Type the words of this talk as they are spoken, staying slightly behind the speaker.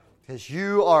because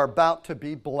you are about to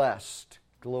be blessed.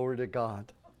 Glory to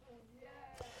God.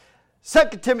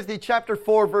 2 Timothy chapter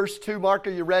 4, verse 2. Mark,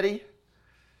 are you ready?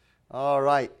 All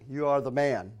right, you are the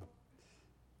man.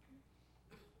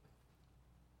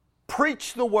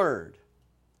 Preach the word.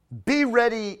 Be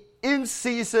ready in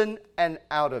season and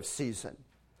out of season.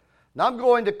 Now I'm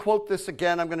going to quote this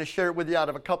again. I'm going to share it with you out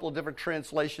of a couple of different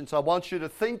translations. I want you to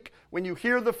think, when you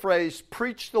hear the phrase,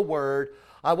 preach the word,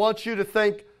 I want you to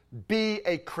think, be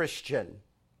a Christian.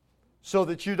 So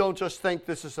that you don't just think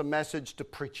this is a message to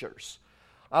preachers.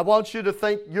 I want you to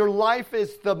think your life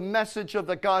is the message of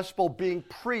the gospel being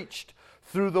preached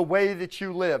through the way that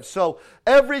you live. So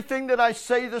everything that I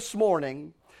say this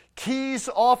morning keys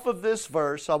off of this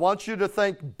verse. I want you to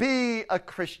think, be a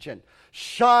Christian.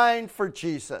 Shine for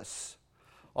Jesus.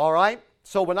 All right?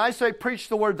 So when I say preach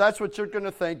the word, that's what you're going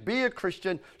to think. Be a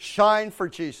Christian. Shine for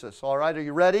Jesus. All right? Are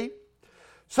you ready?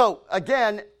 So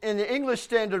again, in the English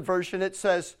Standard Version, it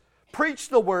says, preach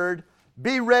the word,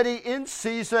 be ready in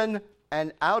season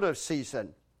and out of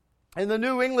season. In the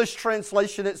New English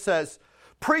Translation, it says,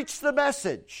 preach the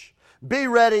message, be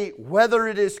ready whether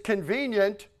it is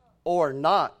convenient or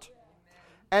not.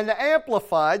 And the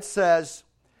Amplified says,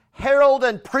 herald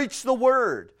and preach the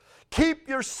word. Keep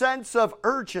your sense of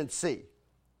urgency.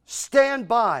 Stand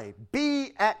by,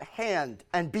 be at hand,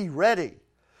 and be ready.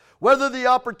 Whether the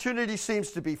opportunity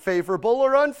seems to be favorable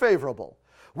or unfavorable.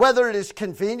 Whether it is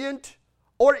convenient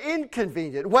or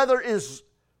inconvenient. Whether it is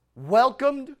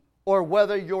welcomed or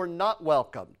whether you're not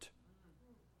welcomed.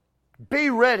 Be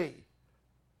ready.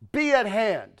 Be at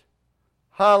hand.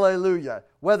 Hallelujah.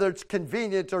 Whether it's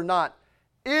convenient or not.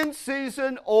 In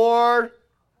season or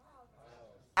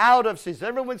out of season.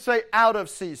 Everyone say out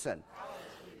of season.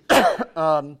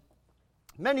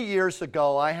 Many years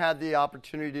ago, I had the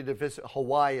opportunity to visit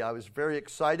Hawaii. I was very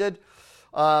excited.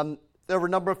 There were a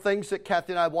number of things that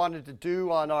Kathy and I wanted to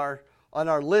do on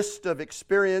our list of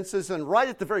experiences, and right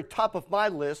at the very top of my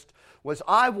list was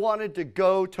I wanted to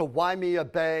go to Waimea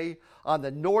Bay on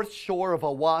the north shore of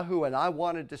Oahu, and I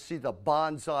wanted to see the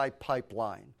Banzai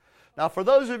Pipeline. Now, for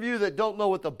those of you that don't know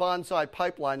what the Banzai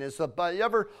Pipeline is, you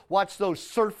ever watch those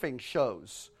surfing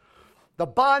shows? The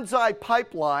Banzai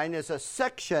Pipeline is a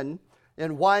section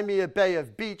in Waimea Bay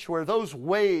of beach where those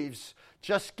waves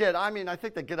just get, I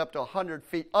think they get up to 100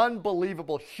 feet.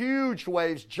 Unbelievable, huge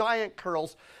waves, giant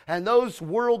curls. And those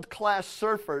world-class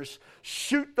surfers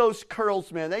shoot those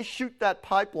curls, man. They shoot that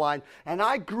pipeline. And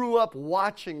I grew up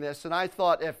watching this, and I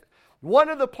thought, if one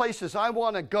of the places I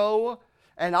want to go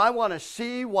and I want to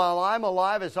see while I'm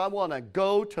alive is I want to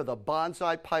go to the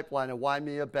Banzai Pipeline in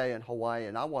Waimea Bay in Hawaii,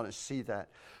 and I want to see that.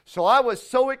 So I was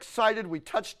so excited. We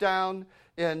touched down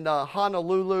in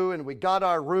Honolulu, and we got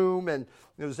our room, and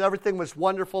everything was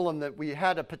wonderful, and that we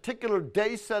had a particular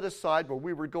day set aside where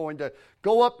we were going to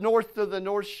go up north to the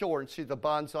North Shore and see the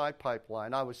Banzai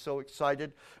Pipeline. I was so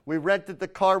excited. We rented the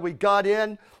car. We got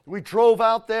in. We drove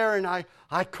out there, and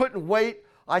I couldn't wait.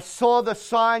 I saw the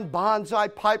sign, Banzai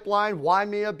Pipeline,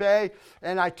 Waimea Bay,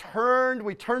 and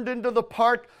we turned into the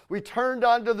park. We turned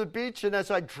onto the beach, and as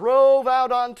I drove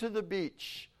out onto the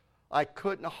beach, I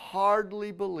couldn't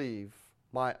hardly believe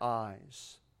my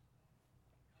eyes.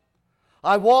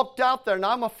 I walked out there, and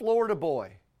I'm a Florida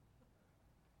boy.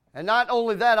 And not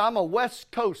only that, I'm a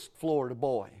West Coast Florida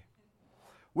boy.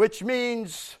 Which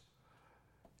means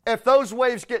if those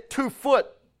waves get 2 foot,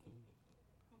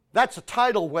 that's a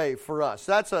tidal wave for us.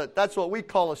 That's what we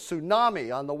call a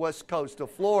tsunami on the west coast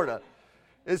of Florida.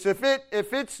 Is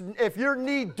if you're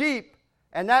knee deep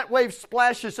and that wave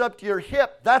splashes up to your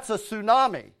hip, that's a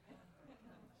tsunami.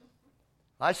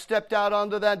 I stepped out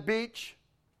onto that beach,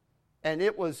 and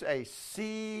it was a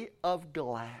sea of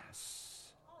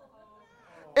glass.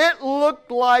 It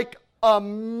looked like a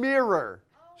mirror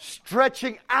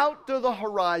stretching out to the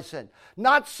horizon,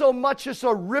 not so much as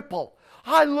a ripple.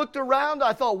 I looked around,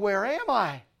 I thought, where am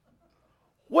I?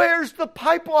 Where's the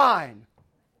pipeline?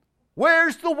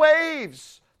 Where's the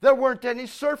waves? There weren't any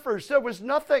surfers. There was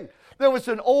nothing. There was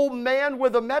an old man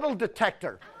with a metal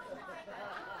detector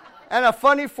and a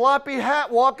funny floppy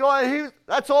hat walking on.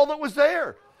 That's all that was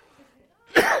there.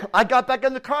 I got back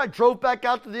in the car. I drove back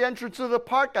out to the entrance of the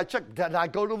park. I checked, did I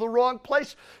go to the wrong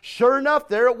place? Sure enough,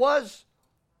 there it was.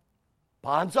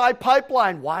 Banzai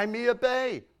Pipeline, Waimea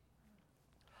Bay.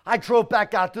 I drove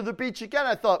back out to the beach again.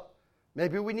 I thought,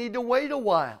 maybe we need to wait a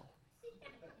while.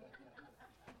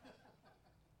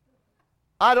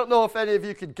 I don't know if any of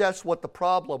you could guess what the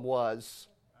problem was.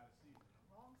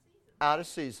 Out of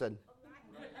season.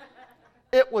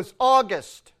 It was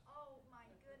August.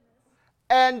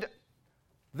 And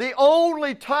The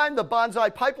only time the Banzai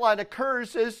Pipeline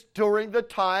occurs is during the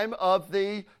time of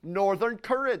the northern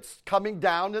currents coming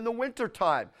down in the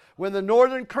wintertime. When the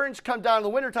northern currents come down in the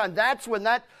wintertime, that's when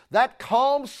that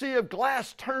calm sea of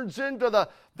glass turns into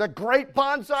the great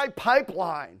Banzai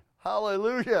Pipeline.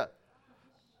 Hallelujah.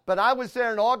 But I was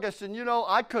there in August, and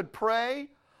I could pray.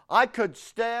 I could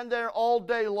stand there all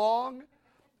day long.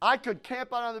 I could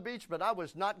camp out on the beach, but I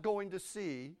was not going to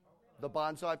see the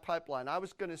Banzai Pipeline. I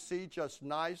was going to see just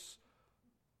nice,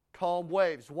 calm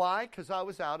waves. Why? Because I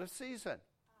was out of season.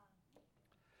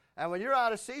 And when you're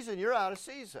out of season, you're out of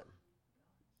season.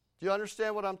 Do you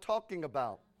understand what I'm talking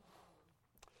about?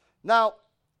 Now,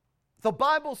 the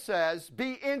Bible says,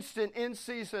 be instant in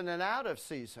season and out of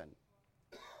season.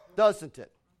 Doesn't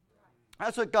it?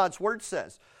 That's what God's Word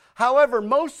says. However,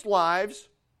 most lives,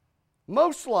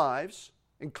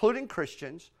 including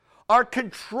Christians, are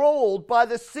controlled by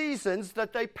the seasons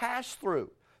that they pass through.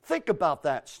 Think about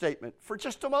that statement for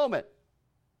just a moment.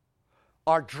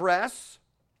 Our dress,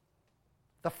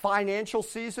 the financial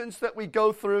seasons that we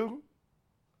go through,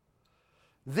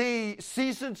 the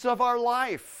seasons of our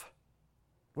life.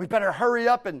 We better hurry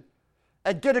up and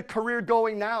get a career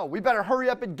going now. We better hurry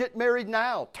up and get married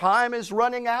now. Time is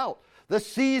running out. The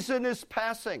season is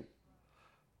passing.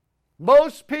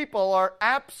 Most people are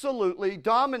absolutely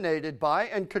dominated by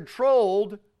and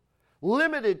controlled,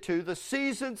 limited to the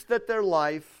seasons that their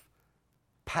life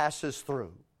passes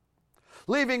through,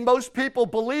 leaving most people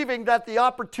believing that the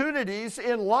opportunities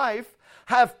in life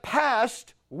have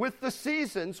passed with the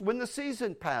seasons when the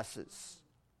season passes.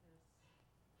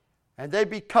 And they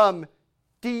become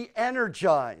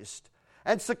de-energized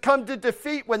and succumb to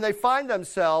defeat when they find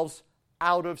themselves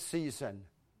out of season.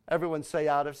 Everyone say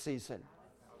out of season.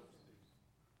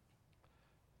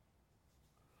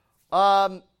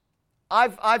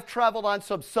 I've traveled on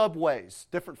some subways,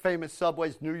 different famous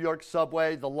subways, New York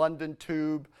subway, the London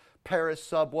Tube, Paris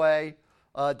subway,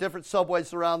 different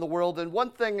subways around the world. And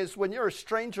one thing is when you're a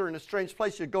stranger in a strange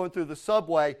place, you're going through the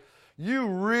subway, you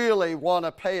really want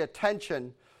to pay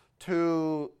attention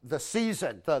to the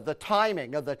season, the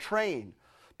timing of the train.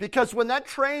 Because when that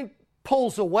train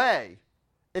pulls away,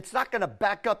 it's not going to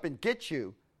back up and get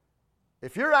you.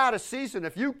 If you're out of season,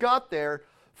 if you got there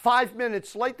 5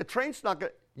 minutes late, the train's not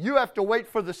going to, you have to wait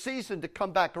for the season to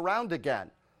come back around again.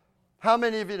 How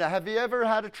many of you know, have you ever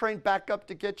had a train back up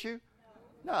to get you?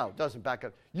 No, it doesn't back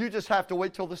up. You just have to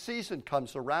wait till the season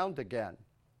comes around again.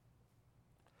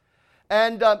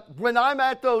 And when I'm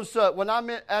at those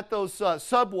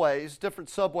subways, different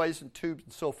subways and tubes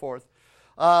and so forth,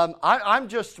 I'm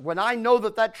just, when I know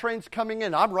that train's coming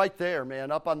in, I'm right there,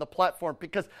 man, up on the platform,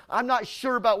 because I'm not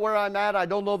sure about where I'm at. I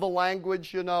don't know the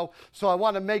language, so I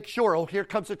want to make sure, oh, here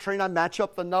comes the train. I match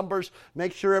up the numbers,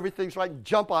 make sure everything's right, and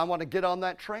jump on. I want to get on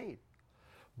that train.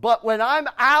 But when I'm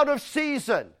out of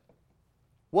season,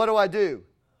 what do?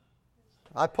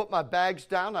 I put my bags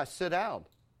down, I sit down.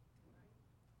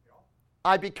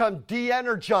 I become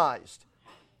de-energized.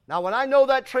 Now, when I know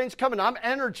that train's coming, I'm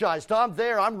energized. I'm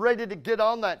there. I'm ready to get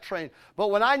on that train.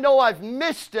 But when I know I've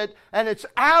missed it and it's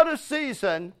out of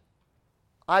season,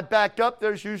 I back up.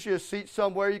 There's usually a seat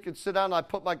somewhere you can sit down. I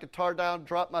put my guitar down,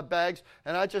 drop my bags,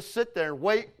 and I just sit there and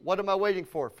wait. What am I waiting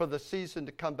for? For the season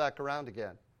to come back around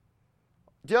again.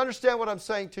 Do you understand what I'm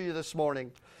saying to you this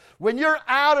morning? When you're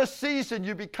out of season,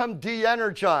 you become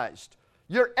de-energized.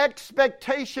 Your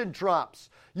expectation drops.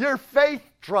 Your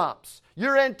faith drops.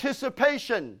 Your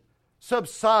anticipation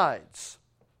subsides.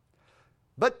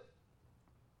 But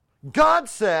God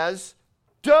says,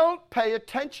 don't pay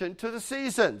attention to the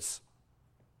seasons.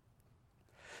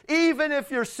 Even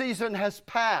if your season has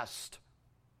passed.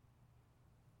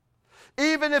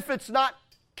 Even if it's not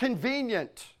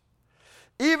convenient.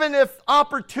 Even if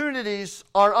opportunities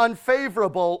are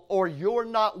unfavorable or you're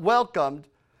not welcomed,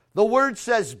 the Word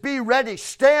says, be ready,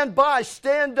 stand by,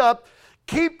 stand up,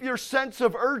 keep your sense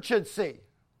of urgency.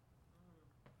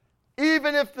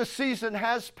 Even if the season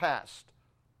has passed.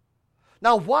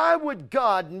 Now, why would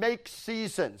God make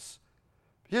seasons?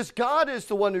 Because God is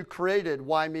the one who created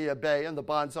Waimea Bay and the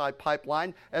Banzai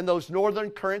Pipeline and those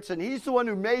northern currents, and He's the one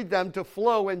who made them to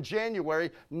flow in January,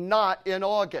 not in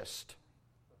August.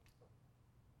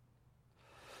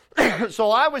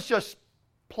 So I was just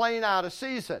plain out of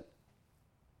season.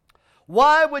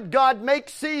 Why would God make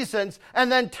seasons and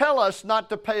then tell us not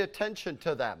to pay attention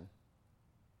to them?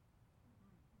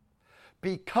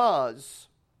 Because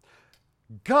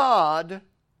God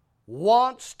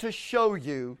wants to show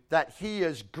you that He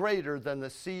is greater than the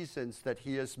seasons that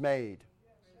He has made.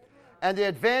 And the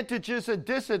advantages and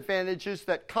disadvantages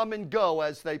that come and go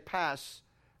as they pass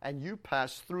and you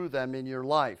pass through them in your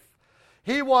life.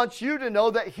 He wants you to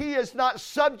know that He is not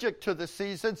subject to the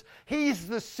seasons. He's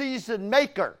the season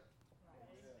maker.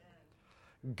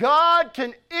 God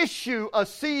can issue a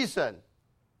season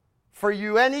for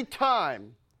you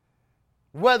anytime,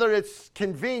 whether it's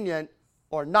convenient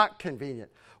or not convenient.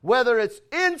 Whether it's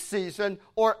in season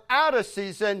or out of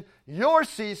season, your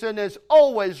season is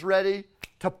always ready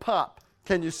to pop.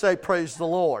 Can you say praise the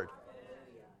Lord?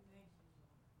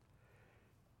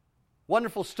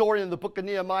 Wonderful story in the book of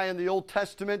Nehemiah in the Old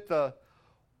Testament. The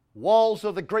walls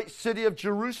of the great city of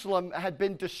Jerusalem had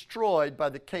been destroyed by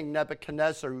the king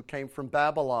Nebuchadnezzar, who came from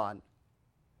Babylon.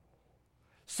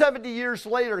 70 years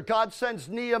later, God sends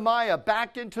Nehemiah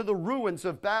back into the ruins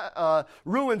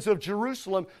of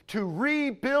Jerusalem to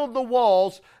rebuild the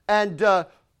walls and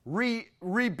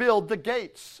rebuild the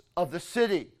gates of the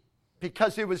city,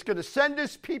 because He was going to send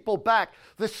His people back.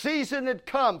 The season had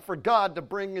come for God to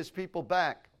bring His people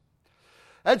back.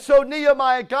 And so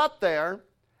Nehemiah got there,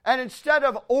 and instead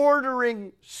of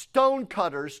ordering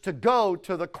stonecutters to go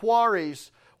to the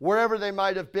quarries wherever they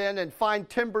might have been and find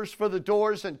timbers for the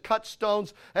doors and cut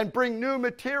stones and bring new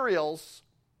materials,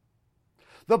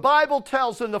 the Bible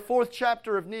tells in the 4th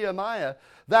chapter of Nehemiah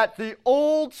that the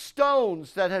old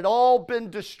stones that had all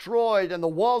been destroyed and the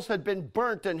walls had been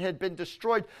burnt and had been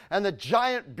destroyed and the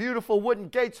giant beautiful wooden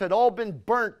gates had all been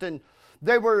burnt, and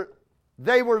they were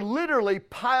literally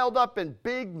piled up in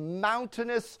big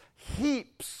mountainous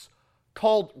heaps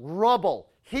called rubble.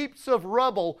 Heaps of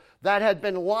rubble that had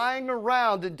been lying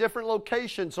around in different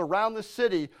locations around the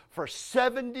city for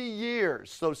 70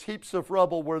 years. Those heaps of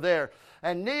rubble were there.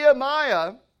 And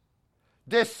Nehemiah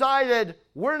decided,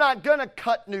 we're not going to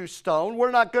cut new stone.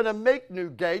 We're not going to make new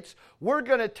gates. We're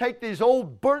going to take these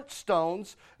old burnt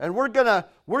stones and we're going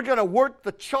to work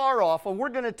the char off, and we're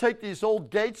going to take these old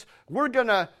gates. We're going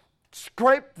to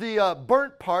scrape the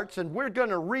burnt parts, and we're going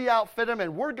to re-outfit them,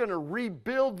 and we're going to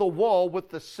rebuild the wall with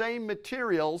the same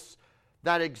materials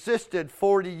that existed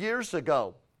 40 years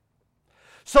ago.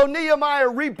 So Nehemiah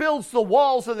rebuilds the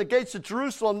walls and the gates of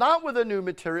Jerusalem, not with the new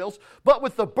materials, but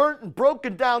with the burnt and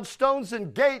broken down stones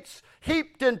and gates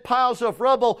heaped in piles of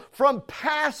rubble from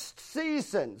past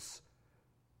seasons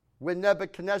when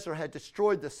Nebuchadnezzar had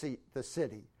destroyed the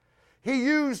city. He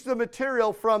used the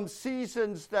material from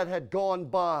seasons that had gone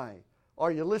by.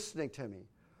 Are you listening to me?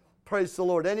 Praise the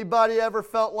Lord. Anybody ever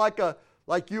felt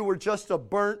like you were just a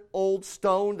burnt old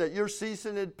stone, that your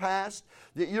season had passed,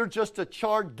 that you're just a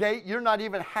charred gate, you're not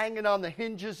even hanging on the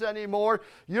hinges anymore,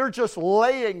 you're just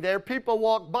laying there, people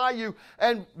walk by you,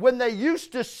 and when they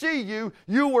used to see you,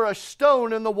 you were a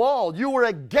stone in the wall, you were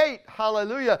a gate,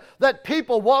 hallelujah, that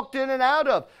people walked in and out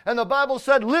of, and the Bible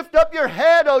said, lift up your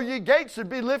head, O ye gates, and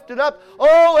be lifted up,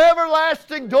 O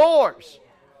everlasting doors,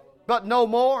 but no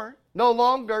more, no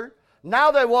longer.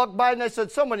 Now they walk by and they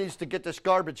said, someone needs to get this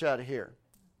garbage out of here.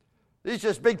 These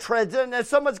just big treads, and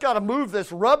someone's got to move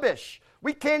this rubbish.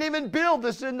 We can't even build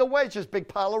this in the way. It's just a big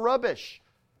pile of rubbish.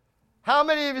 How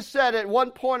many of you said at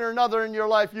one point or another in your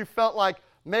life you felt like,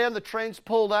 man, the train's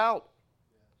pulled out?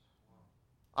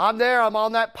 I'm there, I'm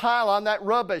on that pile, on that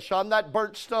rubbish, on that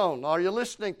burnt stone. Are you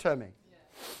listening to me?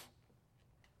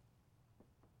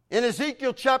 In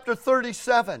Ezekiel chapter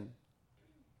 37,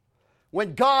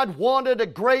 when God wanted a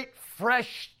great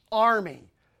fresh army,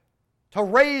 to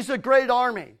raise a great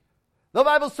army, the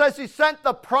Bible says He sent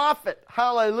the prophet,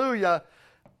 hallelujah,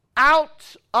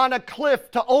 out on a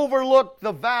cliff to overlook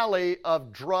the valley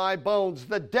of dry bones,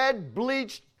 the dead,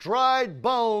 bleached, dried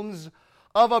bones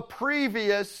of a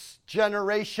previous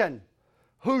generation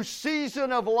whose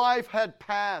season of life had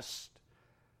passed.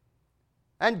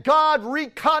 And God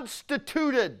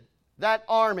reconstituted that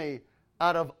army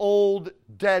out of old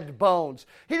dead bones.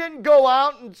 He didn't go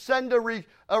out and send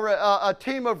a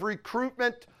team of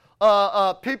recruitment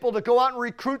people to go out and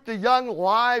recruit the young,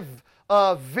 live,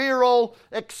 virile,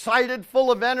 excited,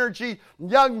 full of energy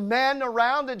young men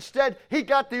around. Instead, He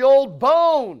got the old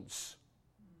bones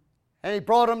and He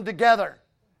brought them together.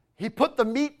 He put the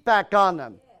meat back on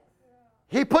them.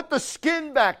 He put the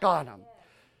skin back on them.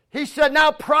 He said,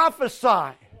 now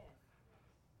prophesy.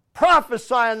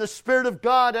 Prophesy, and the Spirit of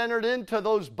God entered into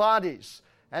those bodies.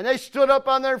 And they stood up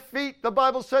on their feet, the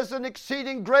Bible says, an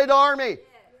exceeding great army.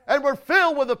 And were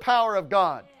filled with the power of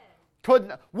God.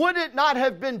 Would it not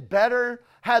have been better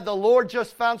had the Lord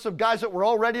just found some guys that were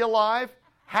already alive,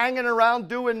 hanging around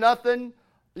doing nothing,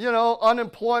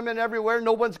 unemployment everywhere,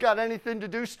 no one's got anything to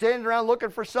do, standing around looking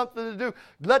for something to do?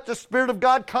 Let the Spirit of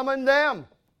God come in them.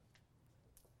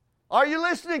 Are you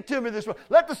listening to me this morning?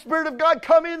 Let the Spirit of God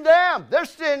come in them. They're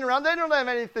standing around, they don't have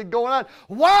anything going on.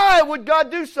 Why would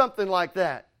God do something like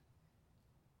that?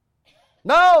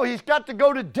 No, He's got to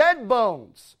go to dead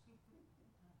bones.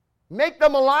 Make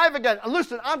them alive again.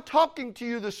 Listen, I'm talking to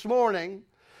you this morning.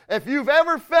 If you've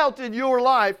ever felt in your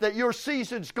life that your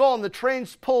season's gone, the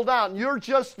train's pulled out, and you're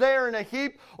just there in a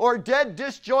heap or dead,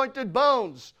 disjointed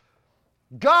bones,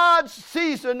 God's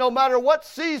season, no matter what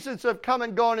seasons have come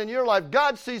and gone in your life,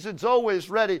 God's season's always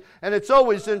ready, and it's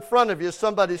always in front of you.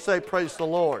 Somebody say, praise the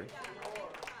Lord.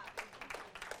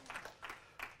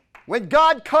 When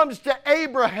God comes to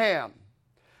Abraham,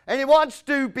 and He wants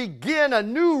to begin a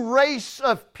new race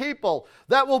of people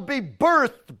that will be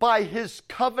birthed by His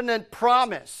covenant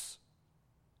promise,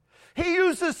 He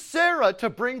uses Sarah to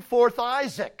bring forth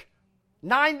Isaac,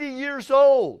 90 years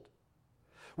old.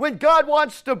 When God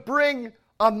wants to bring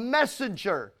a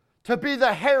messenger to be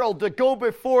the herald to go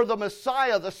before the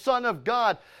Messiah, the Son of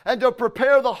God, and to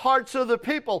prepare the hearts of the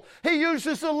people, He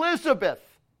uses Elizabeth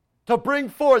to bring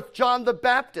forth John the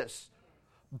Baptist.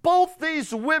 Both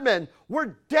these women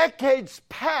were decades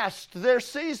past their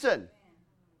season.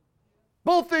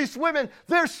 Both these women,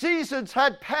 their seasons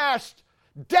had passed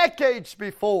decades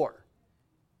before.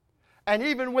 And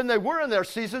even when they were in their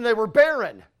season, they were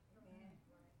barren.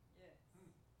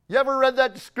 You ever read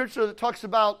that scripture that talks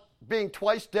about being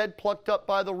twice dead, plucked up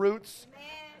by the roots?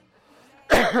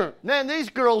 Man, these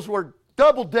girls were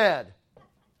double dead.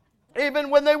 Even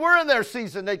when they were in their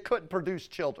season, they couldn't produce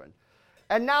children.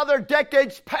 And now they're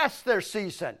decades past their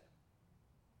season.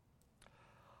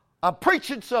 I'm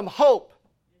preaching some hope.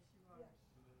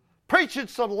 Preaching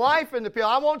some life into people.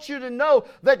 I want you to know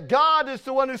that God is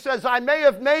the one who says, I may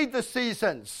have made the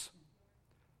seasons.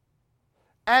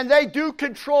 And they do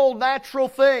control natural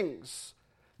things.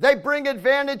 They bring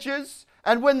advantages,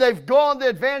 and when they've gone, the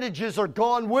advantages are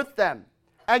gone with them.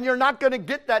 And you're not going to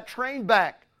get that train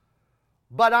back.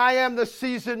 But I am the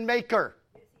season maker.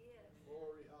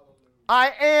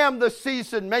 I am the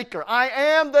season maker. I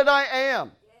am that I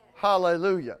am.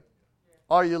 Hallelujah.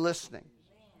 Are you listening?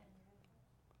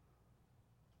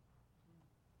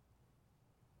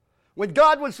 When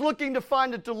God was looking to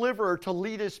find a deliverer to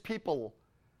lead His people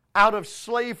out of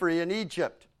slavery in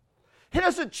Egypt, He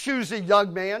doesn't choose a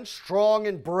young man, strong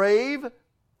and brave,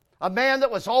 a man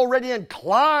that was already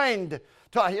inclined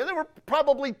to. There were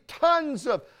probably tons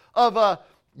of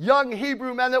young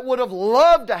Hebrew men that would have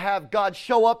loved to have God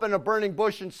show up in a burning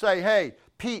bush and say, hey,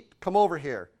 Pete, come over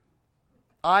here.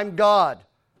 I'm God.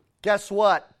 Guess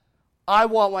what? I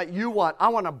want what you want. I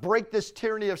want to break this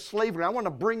tyranny of slavery. I want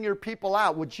to bring your people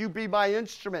out. Would you be my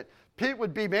instrument? Pete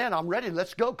would be, man, I'm ready.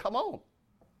 Let's go. Come on.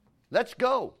 Let's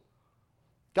go.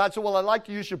 God said, well, I'd like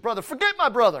to use your brother. Forget my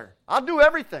brother. I'll do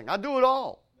everything. I'll do it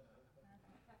all.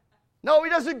 No, He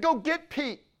doesn't go get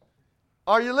Pete.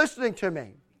 Are you listening to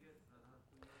me?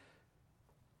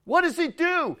 What does He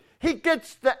do? He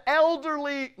gets the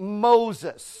elderly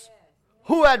Moses,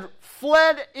 who had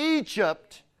fled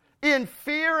Egypt in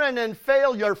fear and in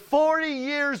failure 40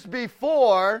 years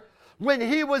before, when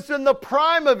he was in the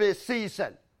prime of his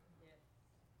season.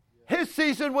 His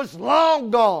season was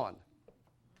long gone.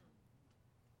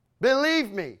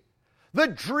 Believe me, the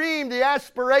dream, the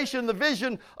aspiration, the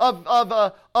vision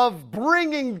of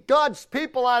bringing God's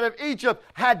people out of Egypt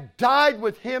had died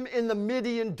with him in the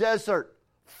Midian desert.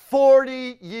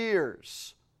 40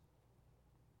 years.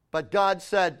 But God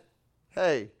said,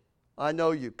 hey, I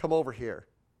know you. Come over here.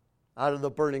 Out of the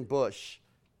burning bush,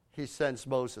 He sends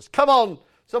Moses. Come on,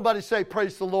 somebody say,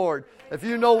 praise the Lord. If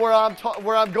you know where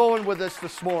I'm going with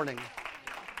this morning.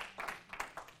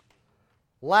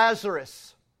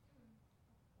 Lazarus.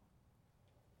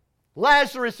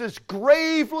 Lazarus is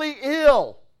gravely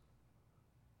ill.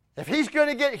 If he's going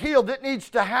to get healed, it needs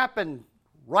to happen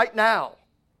right now.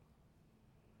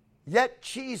 Yet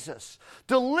Jesus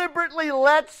deliberately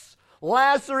lets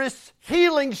Lazarus'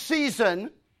 healing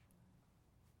season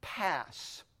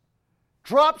pass.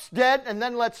 Drops dead and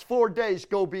then lets 4 days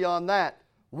go beyond that.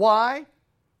 Why?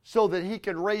 So that He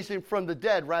can raise him from the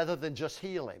dead rather than just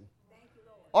heal him.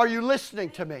 Are you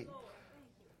listening to me?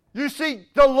 You see,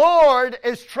 the Lord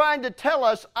is trying to tell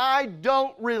us, I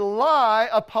don't rely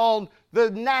upon the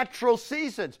natural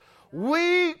seasons.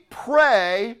 We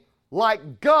pray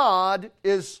like God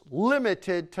is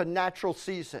limited to natural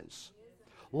seasons.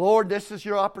 Lord, this is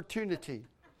your opportunity.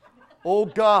 Oh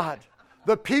God,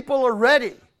 the people are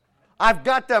ready. I've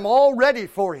got them all ready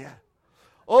for you.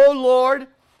 Oh Lord,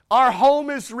 our home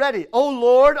is ready. Oh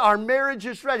Lord, our marriage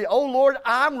is ready. Oh Lord,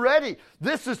 I'm ready.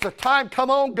 This is the time. Come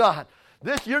on, God.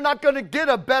 You're not going to get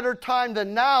a better time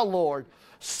than now, Lord.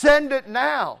 Send it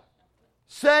now.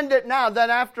 Send it now. Then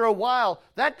after a while,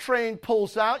 that train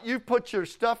pulls out. You put your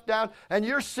stuff down and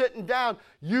you're sitting down.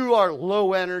 You are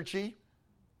low energy.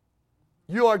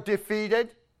 You are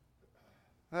defeated.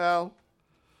 Well,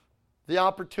 the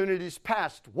opportunity's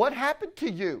passed. What happened to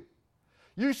you?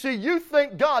 You see, you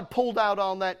think God pulled out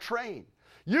on that train.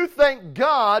 You think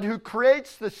God, who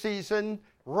creates the season,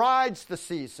 rides the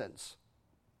seasons.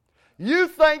 You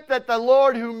think that the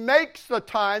Lord who makes the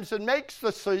times and makes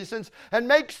the seasons and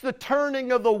makes the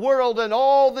turning of the world and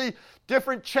all the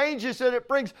different changes that it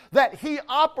brings, that He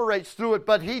operates through it,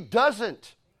 but He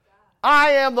doesn't.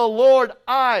 I am the Lord,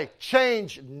 I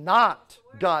change not,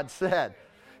 God said.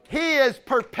 He is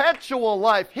perpetual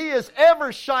life. He is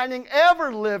ever shining,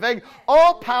 ever living,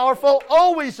 all powerful,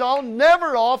 always on,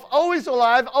 never off, always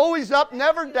alive, always up,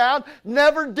 never down,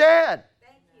 never dead.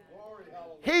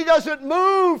 He doesn't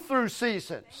move through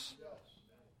seasons.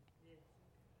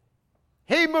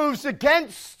 He moves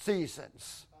against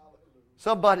seasons.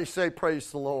 Somebody say, praise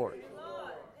the Lord.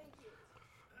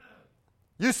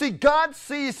 You see, God's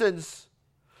seasons,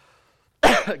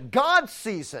 God's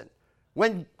season,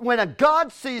 when a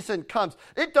God season comes,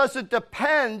 it doesn't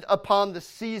depend upon the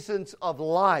seasons of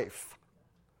life.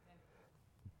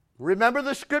 Remember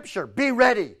the scripture, be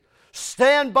ready,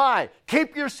 stand by,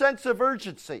 keep your sense of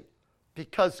urgency.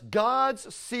 Because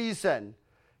God's season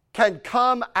can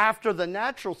come after the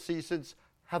natural seasons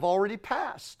have already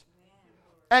passed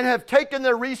and have taken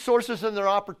their resources and their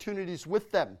opportunities with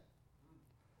them.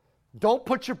 Don't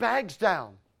put your bags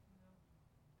down.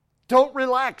 Don't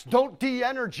relax. Don't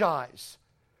de-energize.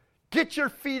 Get your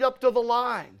feet up to the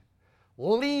line.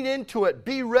 Lean into it.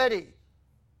 Be ready.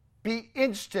 Be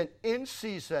instant in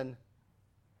season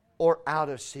or out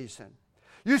of season.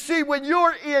 You see, when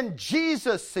you're in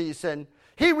Jesus' season,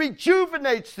 He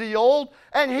rejuvenates the old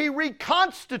and He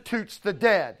reconstitutes the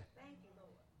dead.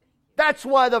 That's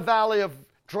why the valley of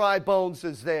dry bones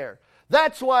is there.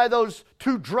 That's why those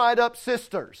two dried up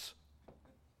sisters.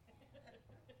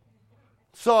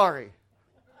 Sorry.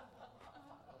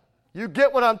 You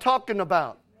get what I'm talking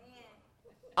about.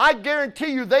 I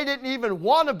guarantee you they didn't even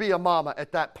want to be a mama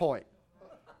at that point.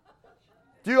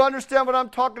 Do you understand what I'm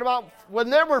talking about?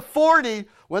 When they were 40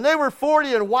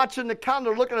 and watching the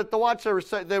calendar, looking at the watch,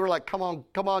 they were like, come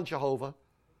on, Jehovah.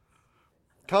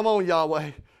 Come on,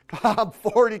 Yahweh. I'm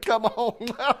 40, come on.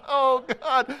 Oh,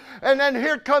 God. And then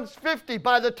here comes 50.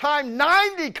 By the time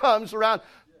 90 comes around,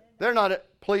 they're not,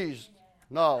 please,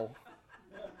 no.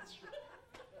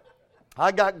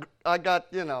 I got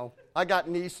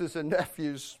nieces and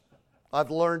nephews.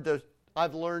 I've learned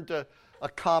to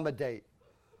accommodate.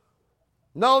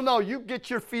 No, you get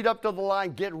your feet up to the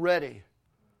line, get ready.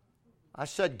 I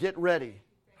said get ready.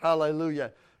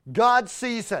 Hallelujah. God's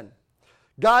season.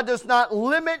 God does not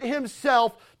limit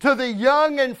Himself to the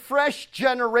young and fresh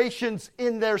generations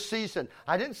in their season.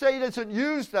 I didn't say He doesn't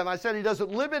use them. I said He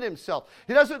doesn't limit Himself.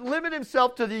 He doesn't limit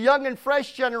Himself to the young and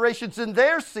fresh generations in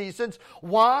their seasons.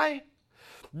 Why?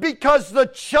 Because the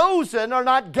chosen are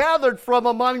not gathered from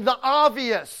among the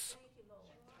obvious,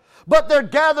 but they're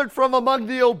gathered from among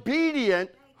the obedient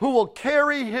who will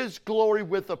carry His glory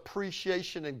with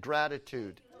appreciation and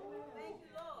gratitude.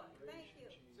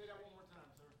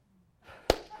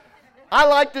 I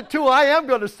liked it too. I am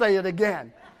going to say it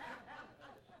again.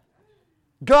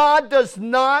 God does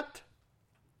not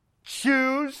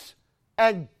choose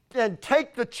and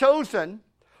take the chosen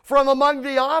from among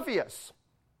the obvious,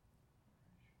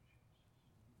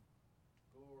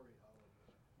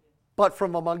 but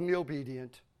from among the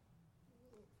obedient.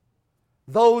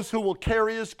 Those who will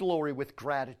carry His glory with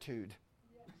gratitude.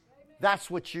 That's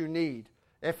what you need.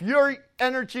 If your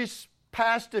energy's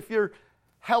past, if your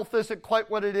health isn't quite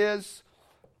what it is,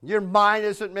 your mind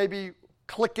isn't maybe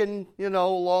clicking,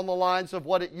 along the lines of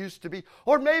what it used to be,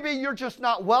 or maybe you're just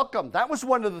not welcome. That was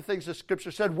one of the things the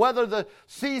Scripture said, whether the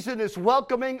season is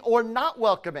welcoming or not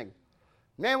welcoming.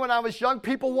 Man, when I was young,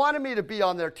 people wanted me to be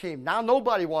on their team. Now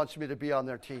nobody wants me to be on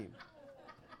their team.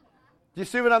 Do you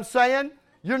see what I'm saying?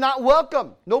 You're not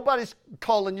welcome. Nobody's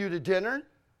calling you to dinner.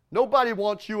 Nobody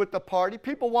wants you at the party.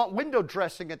 People want window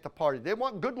dressing at the party. They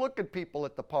want good-looking people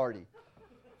at the party.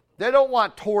 They don't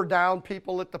want tore-down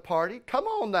people at the party. Come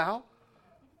on now.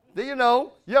 You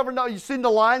ever know, you've seen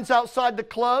the lines outside the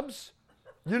clubs?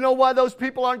 You know why those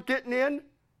people aren't getting in?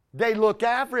 They look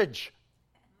average.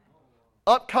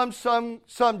 Up comes some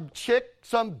chick,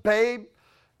 some babe,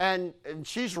 and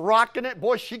she's rocking it.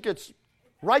 Boy, she gets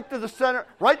right to the center,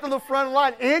 right to the front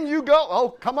line. In you go. Oh,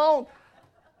 come on.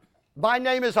 My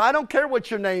name is, I don't care what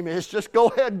your name is. Just go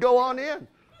ahead and go on in.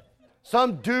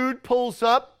 Some dude pulls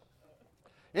up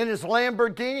in his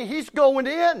Lamborghini. He's going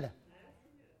in.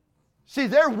 See,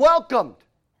 they're welcomed.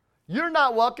 You're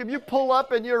not welcome. You pull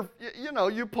up in your,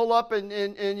 you pull up in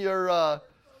your,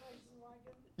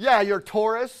 your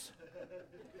Taurus.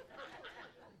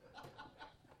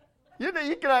 You're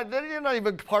not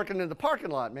even parking in the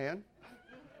parking lot, man.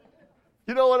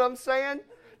 You know what I'm saying?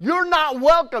 you're not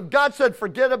welcome. God said,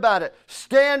 forget about it.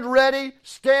 Stand ready,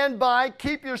 stand by,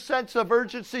 keep your sense of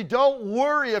urgency. Don't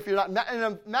worry if you're not. And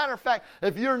a matter of fact,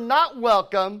 if you're not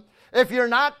welcome, if you're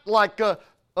not like,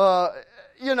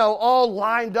 all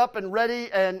lined up and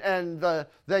ready and the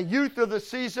youth of the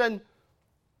season,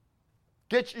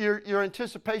 your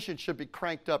anticipation should be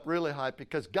cranked up really high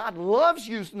because God loves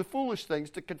using the foolish things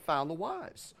to confound the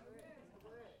wise.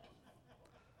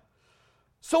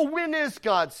 So when is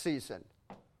God's season?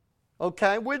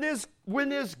 Okay, when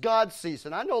is God's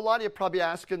season? I know a lot of you are probably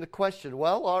asking the question,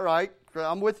 well, all right,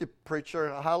 I'm with you,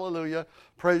 preacher, hallelujah,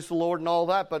 praise the Lord and all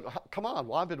that, but come on,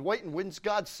 well, I've been waiting, when's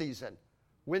God's season?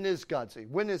 When is God's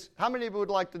season? How many of you would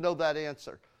like to know that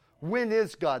answer? When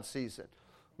is God's season?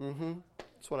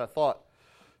 That's what I thought.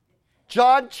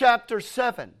 John chapter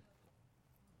 7,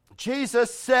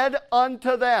 Jesus said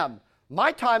unto them,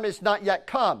 my time is not yet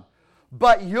come,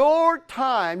 but your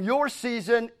time, your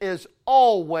season is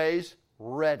always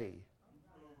ready.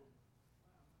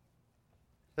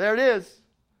 There it is.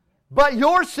 But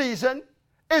your season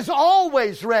is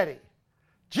always ready.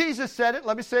 Jesus said it.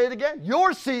 Let me say it again.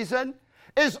 Your season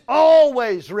is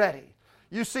always ready.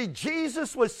 You see,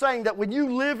 Jesus was saying that when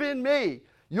you live in me,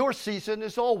 your season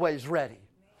is always ready.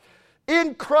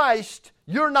 In Christ,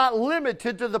 you're not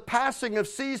limited to the passing of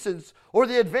seasons or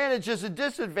the advantages and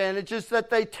disadvantages that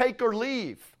they take or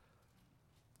leave.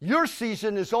 Your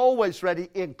season is always ready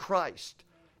in Christ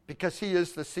because He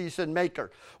is the season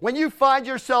maker. When you find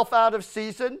yourself out of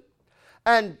season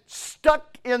and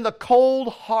stuck in the cold,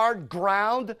 hard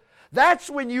ground, that's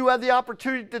when you have the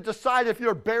opportunity to decide if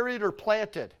you're buried or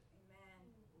planted.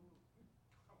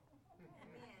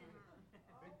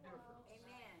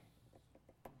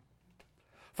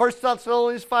 First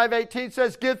Thessalonians 5:18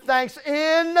 says, give thanks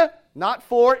in, not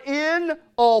for, in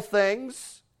all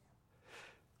things.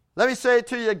 Let me say it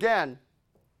to you again.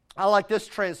 I like this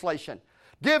translation.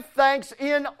 Give thanks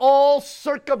in all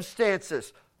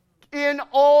circumstances, in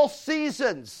all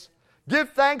seasons. Give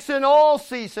thanks in all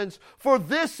seasons, for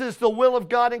this is the will of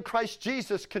God in Christ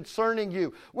Jesus concerning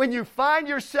you. When you find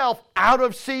yourself out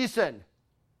of season,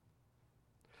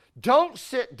 don't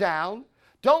sit down.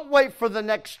 Don't wait for the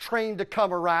next train to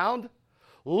come around.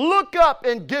 Look up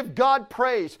and give God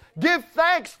praise. Give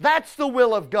thanks. That's the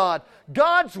will of God.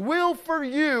 God's will for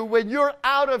you when you're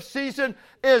out of season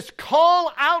is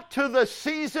call out to the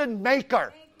season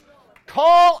maker.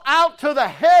 Call out to the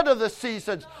head of the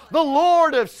seasons, the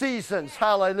Lord of seasons.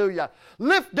 Hallelujah.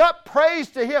 Lift up praise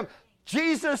to Him.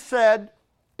 Jesus said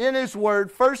in His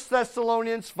Word, 1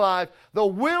 Thessalonians 5, the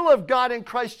will of God in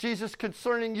Christ Jesus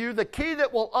concerning you, the key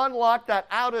that will unlock that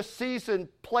out-of-season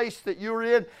place that you're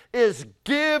in is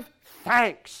give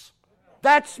thanks.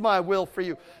 That's my will for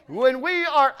you. When we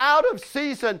are out of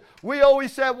season, we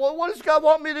always say, well, what does God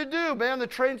want me to do? Man, the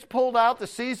train's pulled out, the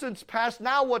season's passed,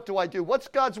 now what do I do? What's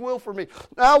God's will for me?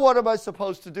 Now what am I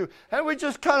supposed to do? And we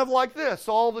just kind of like this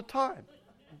all the time.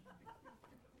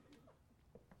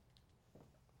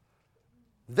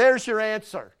 There's your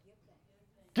answer.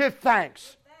 Give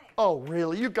thanks. Oh,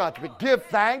 really? You got to be. Give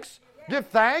thanks? Give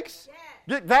thanks?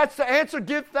 That's the answer?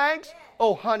 Give thanks?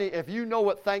 Oh, honey, if you know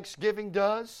what Thanksgiving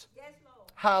does,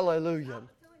 hallelujah.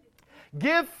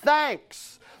 Give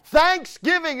thanks.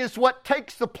 Thanksgiving is what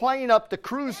takes the plane up to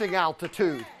cruising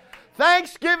altitude.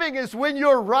 Thanksgiving is when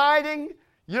you're riding.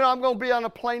 You know, I'm going to be on a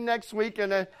plane next week,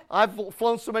 and I've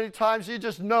flown so many times, you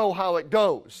just know how it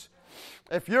goes.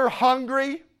 If you're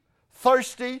hungry,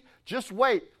 thirsty, just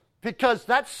wait, because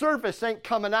that service ain't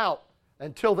coming out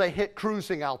until they hit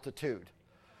cruising altitude.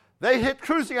 They hit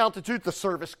cruising altitude, the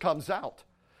service comes out.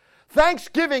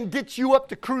 Thanksgiving gets you up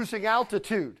to cruising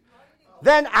altitude.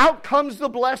 Then out comes the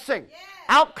blessing.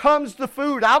 Out comes the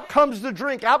food. Out comes the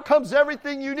drink. Out comes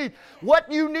everything you need.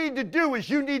 What you need to do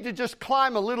is you need to just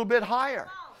climb a little bit higher.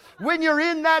 When you're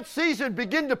in that season,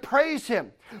 begin to praise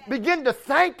Him. Begin to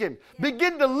thank Him.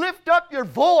 Begin to lift up your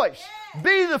voice.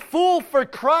 Be the fool for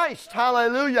Christ.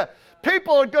 Hallelujah.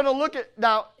 People are going to look at...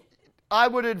 Now, I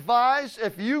would advise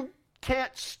if you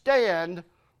can't stand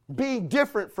being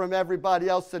different from everybody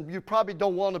else, then you probably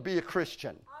don't want to be a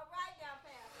Christian.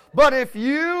 But if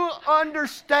you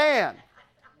understand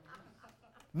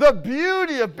the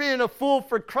beauty of being a fool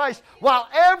for Christ, while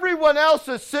everyone else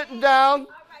is sitting down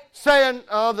saying,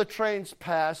 oh, the train's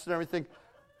passed and everything,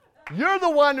 you're the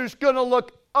one who's going to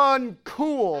look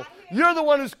uncool. You're the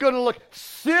one who's going to look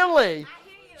silly,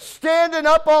 standing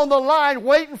up on the line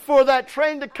waiting for that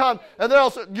train to come. And they're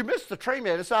also, you missed the train,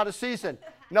 man. It's out of season.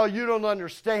 No, you don't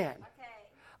understand.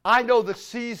 I know the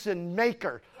season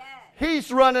maker.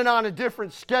 He's running on a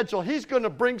different schedule. He's going to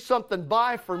bring something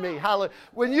by for me. Hallelujah.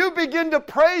 When you begin to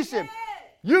praise Him,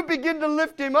 you begin to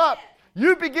lift Him up,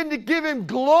 You begin to give Him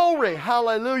glory.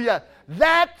 Hallelujah.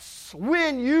 That's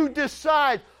when you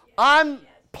decide, I'm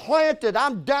planted.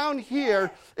 I'm down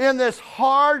here in this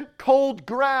hard, cold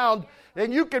ground.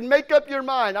 And you can make up your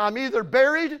mind. I'm either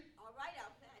buried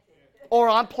or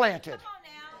I'm planted.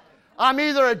 I'm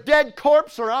either a dead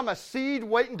corpse or I'm a seed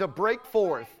waiting to break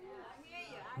forth.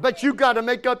 But you got to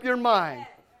make up your mind.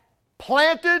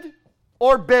 Planted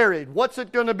or buried. What's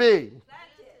it going to be?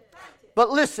 But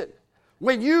listen,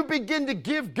 when you begin to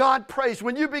give God praise,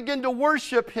 when you begin to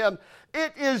worship Him,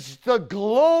 it is the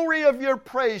glory of your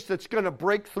praise that's going to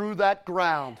break through that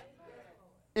ground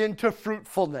into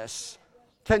fruitfulness.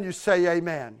 Can you say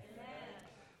amen?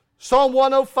 Psalm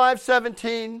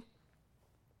 105:17.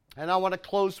 And I want to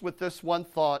close with this one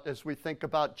thought as we think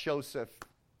about Joseph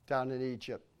down in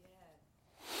Egypt.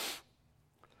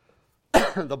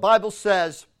 The Bible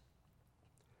says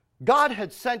God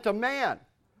had sent a man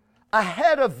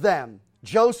ahead of them,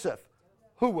 Joseph,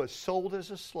 who was sold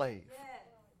as a slave.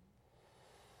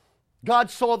 God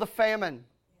saw the famine.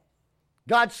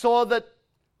 God saw that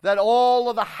all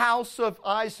of the house of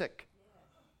Isaac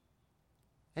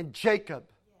and Jacob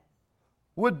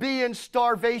would be in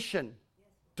starvation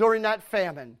during that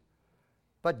famine.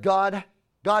 But God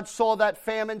saw that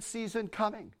famine season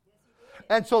coming.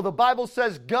 And so the Bible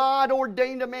says God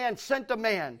ordained a man, sent a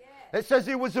man. It says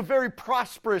he was a very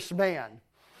prosperous man.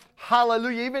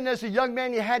 Hallelujah. Even as a young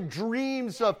man, he had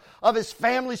dreams of his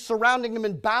family surrounding him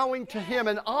and bowing to him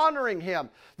and honoring him.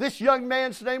 This young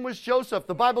man's name was Joseph.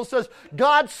 The Bible says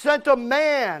God sent a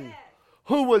man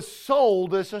who was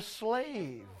sold as a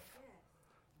slave.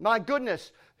 My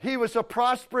goodness, he was a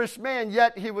prosperous man,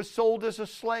 yet he was sold as a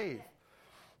slave.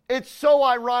 It's so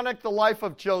ironic, the life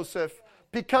of Joseph,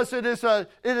 because it is a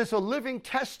living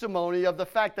testimony of the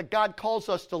fact that God calls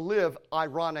us to live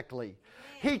ironically.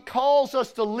 He calls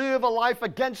us to live a life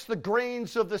against the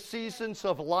grains of the seasons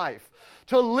of life,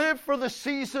 to live for the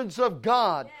seasons of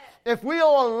God. If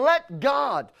we'll let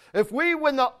God,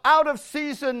 when the out of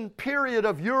season period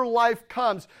of your life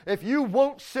comes, if you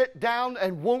won't sit down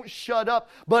and won't shut up,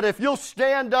 but if you'll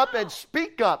stand up and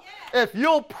speak up, if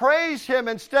you'll praise Him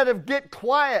instead of get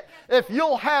quiet, if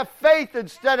you'll have faith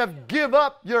instead of give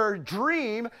up your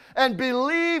dream and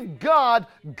believe God,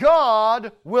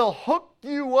 God will hook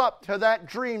you up to that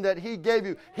dream that He gave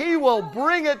you. He will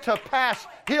bring it to pass.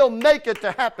 He'll make it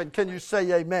to happen. Can you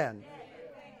say amen?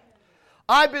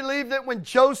 I believe that when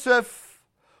Joseph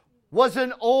was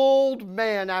an old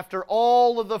man after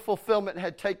all of the fulfillment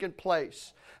had taken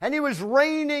place, and he was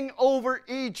reigning over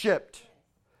Egypt,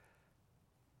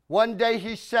 one day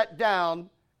he sat down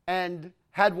and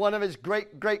had one of his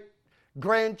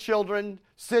great-grandchildren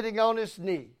sitting on his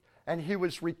knee, and he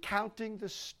was recounting the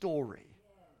story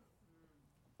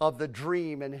of the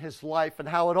dream in his life and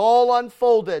how it all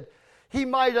unfolded. He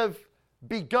might have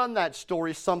begun that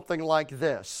story something like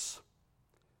this.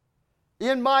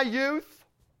 In my youth,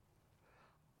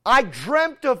 I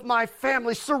dreamt of my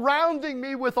family surrounding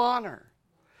me with honor.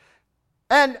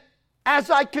 And as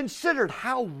I considered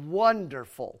how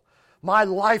wonderful my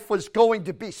life was going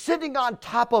to be, sitting on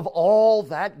top of all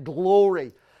that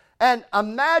glory, and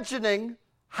imagining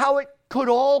how it could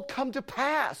all come to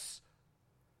pass,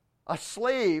 a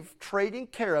slave trading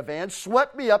caravan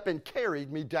swept me up and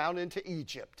carried me down into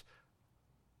Egypt.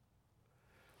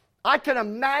 I can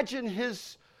imagine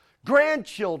his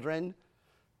grandchildren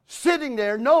sitting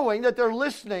there knowing that they're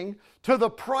listening to the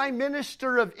prime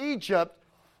minister of Egypt,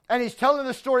 and he's telling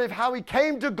the story of how he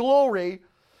came to glory,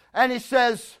 and he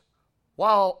says,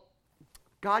 wow,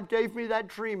 God gave me that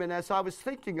dream, and as I was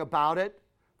thinking about it,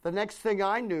 the next thing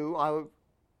I knew, I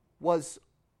was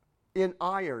in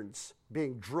irons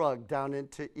being drugged down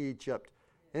into Egypt,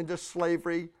 into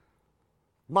slavery.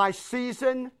 My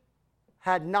season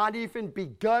had not even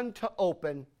begun to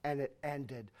open, and it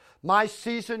ended. My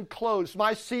season closed.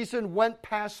 My season went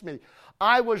past me.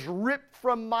 I was ripped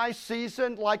from my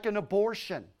season like an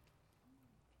abortion.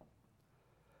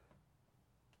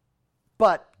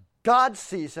 But God's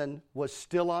season was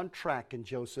still on track in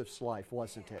Joseph's life,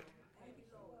 wasn't it?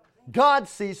 God's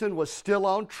season was still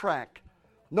on track.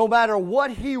 No matter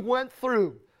what he went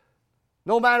through,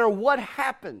 no matter what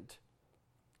happened,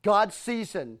 God's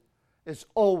season is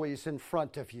always in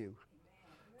front of you.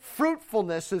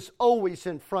 Fruitfulness is always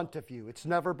in front of you. It's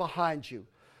never behind you.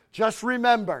 Just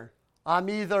remember, I'm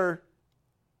either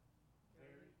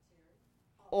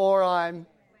or I'm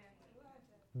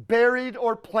buried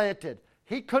or planted.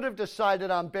 He could have decided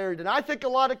I'm buried. And I think a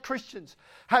lot of Christians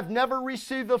have never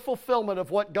received the fulfillment of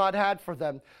what God had for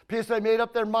them because they made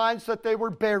up their minds that they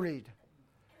were buried.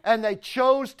 And they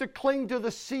chose to cling to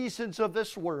the seasons of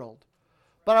this world.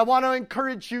 But I want to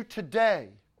encourage you today.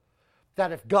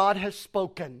 that if God has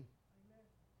spoken,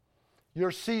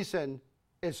 your season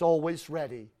is always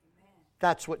ready.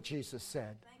 That's what Jesus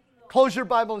said. Close your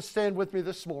Bible and stand with me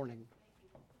this morning.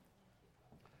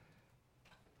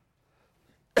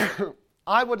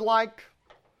 I would like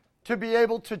to be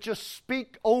able to just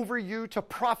speak over you, to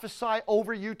prophesy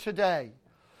over you today.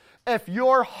 If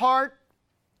your heart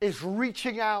is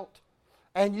reaching out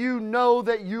and you know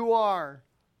that you are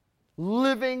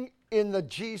living in the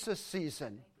Jesus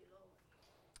season,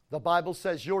 the Bible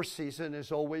says your season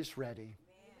is always ready.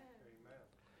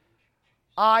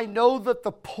 I know that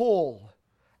the pull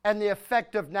and the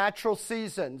effect of natural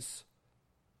seasons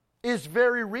is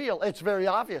very real. It's very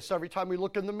obvious every time we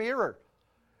look in the mirror.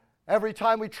 Every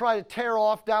time we try to tear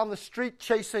off down the street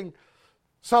chasing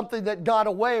something that got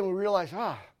away and we realize,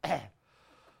 not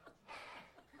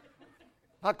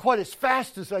quite as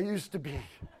fast as I used to be.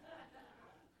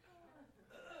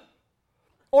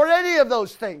 Or any of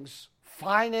those things.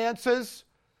 Finances.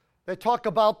 They talk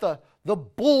about the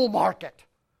bull market.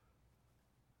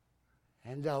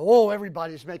 And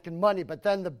everybody's making money, but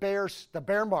then the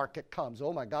bear market comes.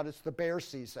 Oh my God, it's the bear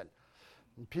season.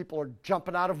 And people are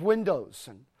jumping out of windows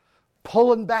and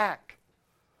pulling back.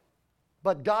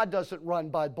 But God doesn't run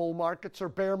by bull markets or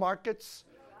bear markets.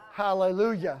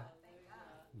 Hallelujah.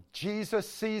 Jesus'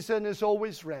 season is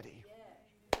always ready.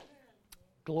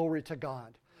 Glory to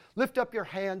God. Lift up your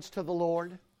hands to the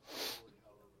Lord.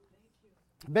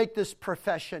 Make this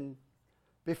profession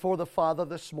before the Father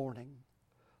this morning.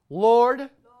 Lord,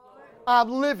 I'm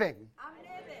living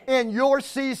in your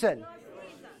season.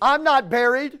 I'm not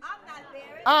buried.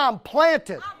 I'm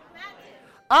planted.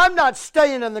 I'm not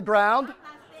staying in the ground.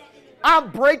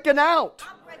 I'm breaking out.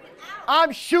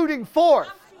 I'm shooting forth.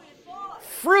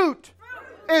 Fruit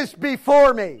is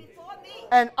before me.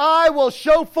 And I will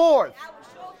show forth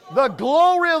the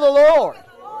glory of the Lord.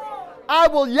 I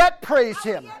will yet praise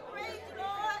Him.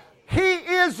 He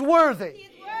is worthy.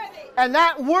 And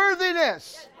that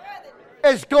worthiness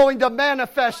is going to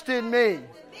manifest in me.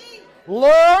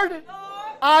 Lord,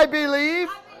 I believe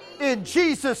in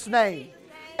Jesus' name.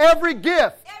 Every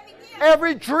gift,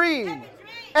 every dream,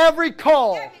 every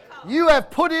call you have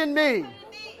put in me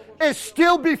is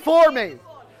still before me.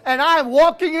 And I'm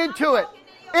walking into it.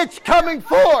 It's coming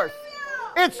forth.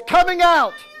 It's coming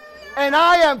out. And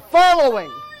I am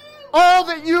following all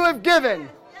that you have given.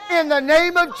 In the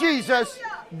name of Jesus,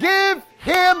 give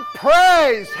Him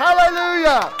praise.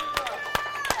 Hallelujah.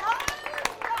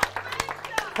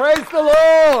 Praise the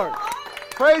Lord.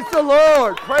 Praise the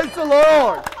Lord. Praise the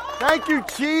Lord. Thank you,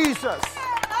 Jesus.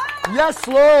 Yes,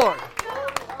 Lord.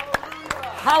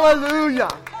 Hallelujah.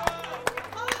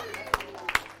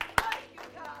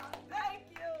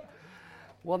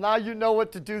 Well, now you know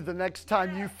what to do the next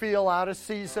time you feel out of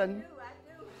season.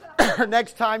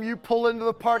 Next time you pull into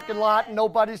the parking lot and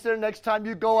nobody's there. Next time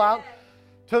you go out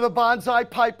to the bonsai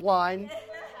pipeline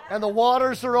and the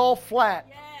waters are all flat.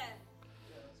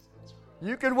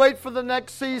 You can wait for the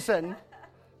next season.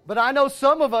 But I know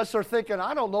some of us are thinking,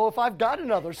 I don't know if I've got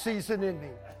another season in me.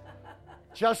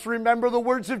 Just remember the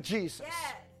words of Jesus.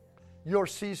 Your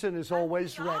season is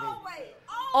always ready.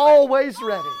 Always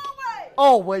ready.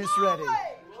 Always ready.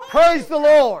 Praise the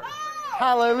Lord.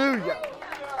 Hallelujah.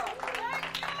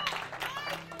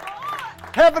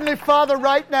 Heavenly Father,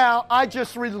 right now, I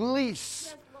just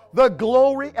release the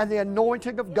glory and the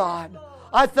anointing of God.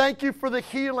 I thank you for the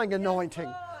healing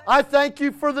anointing. I thank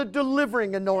you for the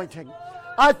delivering anointing.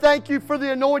 I thank you for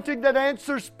the anointing that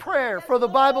answers prayer. For the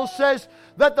Bible says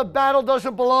that the battle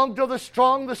doesn't belong to the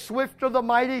strong, the swift, or the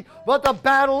mighty, but the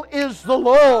battle is the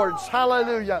Lord's.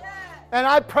 Hallelujah. And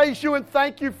I praise you and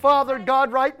thank you, Father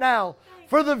God, right now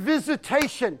for the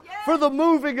visitation, for the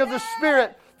moving of the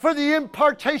Spirit, for the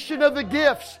impartation of the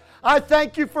gifts. I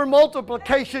thank you for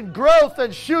multiplication, growth,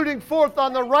 and shooting forth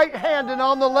on the right hand and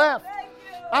on the left.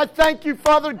 I thank you,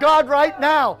 Father God, right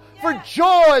now for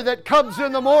joy that comes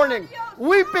in the morning.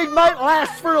 Weeping might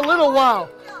last for a little while,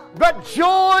 but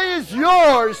joy is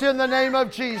yours in the name of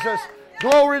Jesus.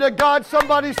 Glory to God.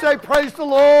 Somebody say, praise the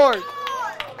Lord.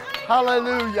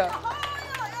 Hallelujah.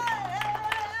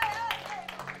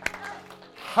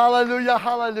 Hallelujah,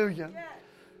 hallelujah.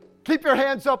 Keep your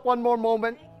hands up one more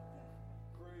moment.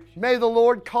 May the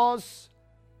Lord cause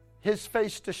His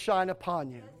face to shine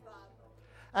upon you.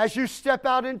 As you step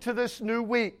out into this new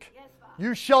week,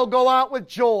 you shall go out with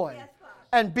joy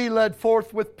and be led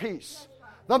forth with peace.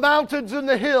 The mountains and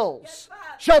the hills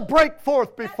shall break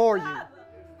forth before you.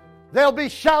 There'll be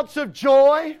shouts of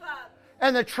joy,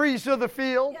 and the trees of the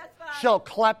field shall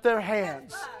clap their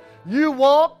hands. You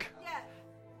walk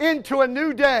into a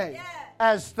new day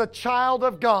as the child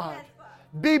of God.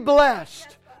 Be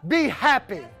blessed. Be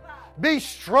happy. Be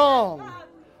strong.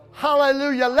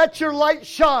 Hallelujah. Let your light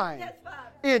shine.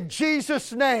 In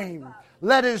Jesus' name,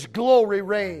 let His glory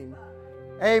reign.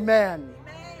 Amen.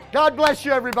 God bless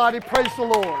you, everybody. Praise the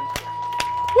Lord.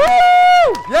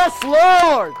 Woo! Yes,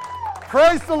 Lord.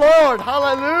 Praise the Lord.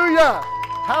 Hallelujah.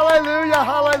 Hallelujah.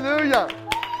 Hallelujah.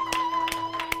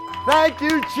 Thank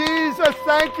you, Jesus.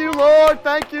 Thank you, Lord.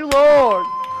 Thank you, Lord.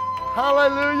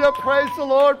 Hallelujah. Praise the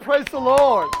Lord. Praise the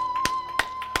Lord.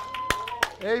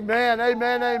 Amen.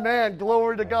 Amen. Amen.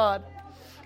 Glory to God.